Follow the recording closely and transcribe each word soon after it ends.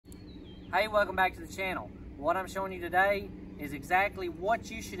Hey, welcome back to the channel. What I'm showing you today is exactly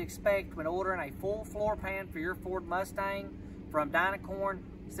what you should expect when ordering a full floor pan for your Ford Mustang from Dynacorn.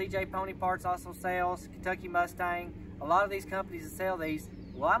 CJ Pony Parts also sells Kentucky Mustang. A lot of these companies that sell these,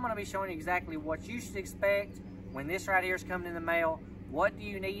 well, I'm going to be showing you exactly what you should expect when this right here is coming in the mail. What do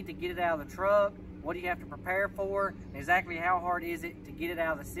you need to get it out of the truck? What do you have to prepare for? And exactly how hard is it to get it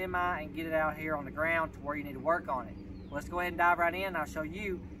out of the semi and get it out here on the ground to where you need to work on it? Let's go ahead and dive right in and I'll show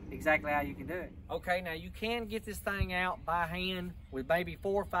you exactly how you can do it. Okay, now you can get this thing out by hand with maybe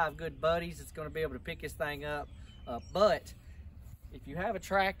 4 or 5 good buddies that's going to be able to pick this thing up. But if you have a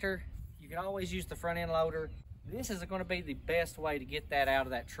tractor, you can always use the front end loader. This is going to be the best way to get that out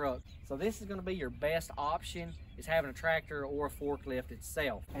of that truck. So this is going to be your best option, is having a tractor or a forklift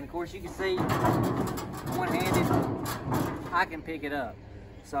itself. And of course you can see one-handed, I can pick it up.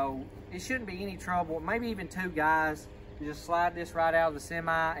 So it shouldn't be any trouble, maybe even 2 guys. You just slide this right out of the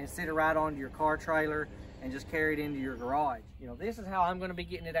semi and sit it right onto your car trailer and just carry it into your garage. You know, this is how I'm going to be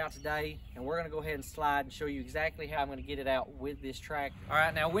getting it out today, and we're going to go ahead and slide and show you exactly how I'm going to get it out with this tractor. All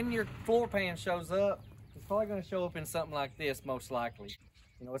right, now when your floor pan shows up, it's probably going to show up in something like this, most likely.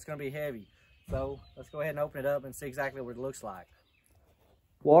 You know, it's going to be heavy. So let's go ahead and open it up and see exactly what it looks like.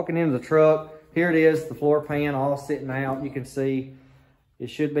 Walking into the truck, here it is, the floor pan all sitting out. You can see it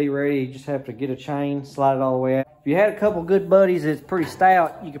should be ready. You just have to get a chain, slide it all the way out. If you had a couple good buddies that's pretty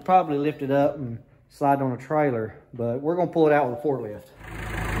stout, you could probably lift it up and slide it on a trailer, but we're gonna pull it out with a forklift.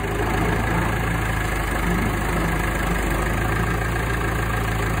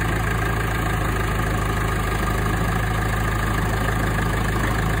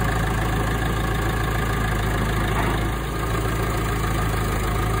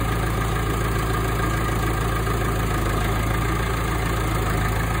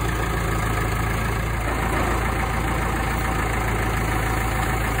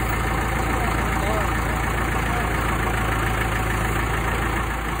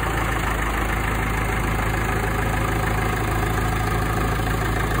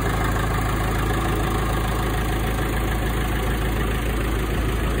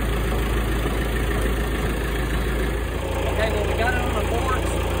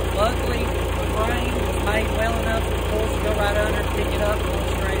 Luckily, the frame was made well enough for the force to go right under, pick it up, and go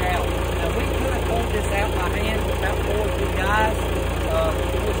straight out. Now, we could have pulled this out by hand with about 4 good guys. Of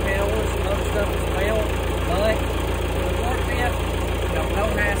course, we had ordered some other stuff as well. But the forklift, no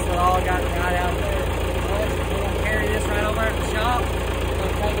hassle at all. Got it right out there. But we're going to carry this right over at the shop. We're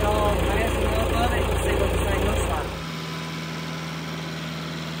going to take it all, the massing up of it, and see what this thing looks like.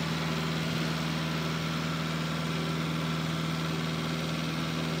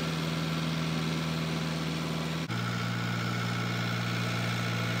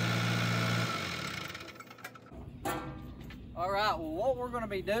 All right, well, what we're going to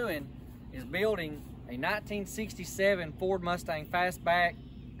be doing is building a 1967 Ford Mustang Fastback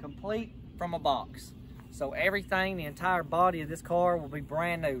complete from a box. So everything, the entire body of this car will be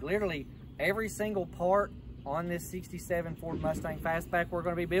brand new. Literally every single part on this 67 Ford Mustang Fastback we're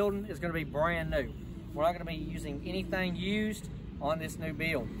going to be building is going to be brand new. We're not going to be using anything used on this new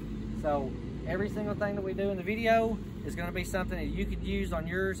build. So every single thing that we do in the video is going to be something that you could use on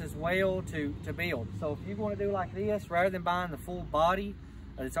yours as well to build. So if you want to do like this, rather than buying the full body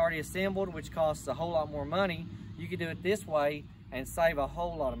that's already assembled, which costs a whole lot more money, you could do it this way and save a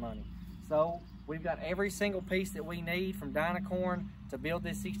whole lot of money. So we've got every single piece that we need from Dynacorn to build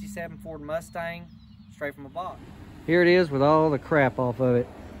this 67 Ford Mustang straight from a box. Here it is with all the crap off of it.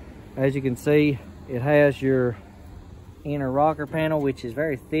 As you can see, it has your inner rocker panel, which is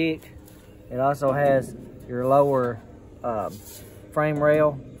very thick. It also has your lower frame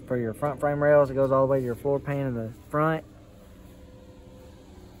rail for your front frame rails. It goes all the way to your floor pan in the front.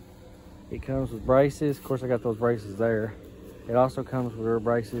 It comes with braces. Of course, I got those braces there. It also comes with rear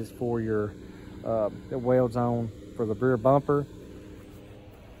braces for your it welds on for the rear bumper.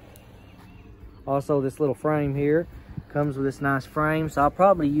 Also, this little frame here comes with this nice frame, so I'll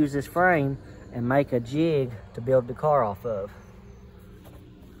probably use this frame and make a jig to build the car off of.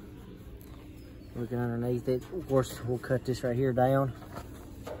 Looking underneath it, of course, we'll cut this right here down.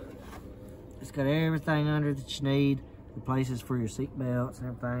 It's got everything under that you need, the places for your seat belts and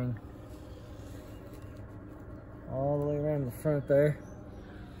everything. All the way around the front there.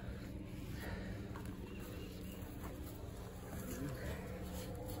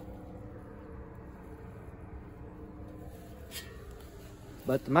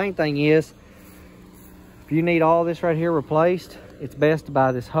 But the main thing is, if you need all this right here replaced, it's best to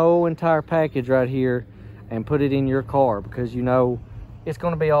buy this whole entire package right here and put it in your car, because you know it's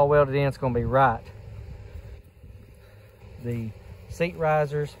going to be all welded in, it's going to be right. The seat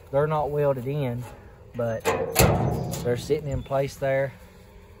risers. They're not welded in, but they're sitting in place there.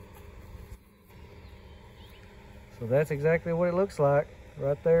 So that's exactly what it looks like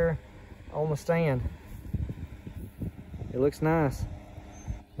right there on the stand. It looks nice.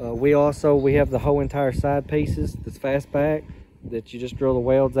 We have the whole entire side pieces that's fastback that you just drill the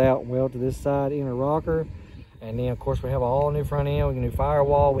welds out and weld to this side inner rocker. And then of course we have a all new front end, we have a new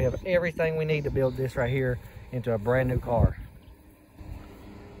firewall. We have everything we need to build this right here into a brand new car.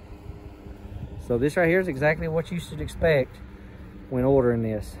 So this right here is exactly what you should expect when ordering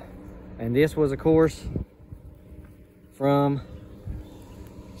this. And this was of course from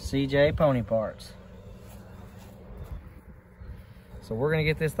CJ Pony Parts. So we're gonna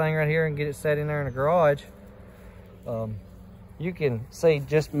get this thing right here and get it set in there in the garage. You can see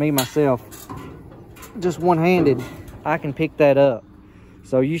just me myself, just one-handed, I can pick that up.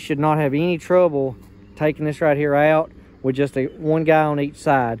 So you should not have any trouble taking this right here out with just one guy on each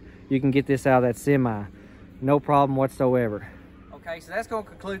side. You can get this out of that semi, no problem whatsoever. Okay, so that's gonna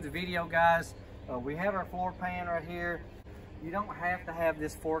conclude the video, guys. We have our floor pan right here. You don't have to have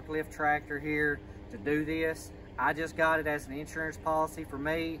this forklift tractor here to do this. I just got it as an insurance policy for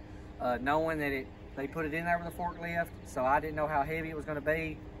me, knowing that they put it in there with a forklift, so I didn't know how heavy it was going to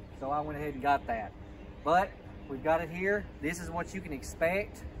be, so I went ahead and got that. But we've got it here. This is what you can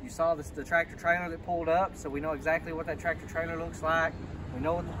expect. You saw the tractor trailer that pulled up, so we know exactly what that tractor trailer looks like. We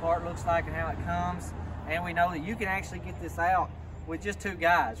know what the part looks like and how it comes, and we know that you can actually get this out with just two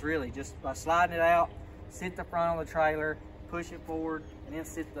guys, really, just by sliding it out, sit the front on the trailer, push it forward, and then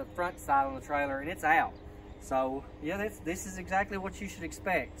sit the front side on the trailer, and it's out. So yeah, this is exactly what you should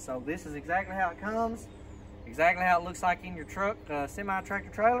expect. So this is exactly how it comes, exactly how it looks like in your truck, semi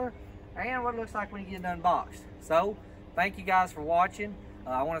tractor trailer, and what it looks like when you get it unboxed. So thank you guys for watching.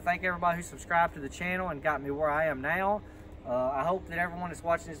 I want to thank everybody who subscribed to the channel and got me where I am now. I hope that everyone that's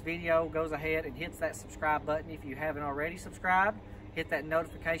watching this video goes ahead and hits that subscribe button if you haven't already subscribed. Hit that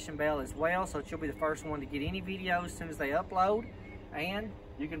notification bell as well so that you'll be the first one to get any videos as soon as they upload. And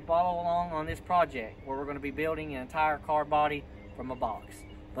you can follow along on this project where we're going to be building an entire car body from a box.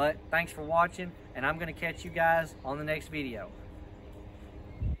 But thanks for watching, and I'm going to catch you guys on the next video.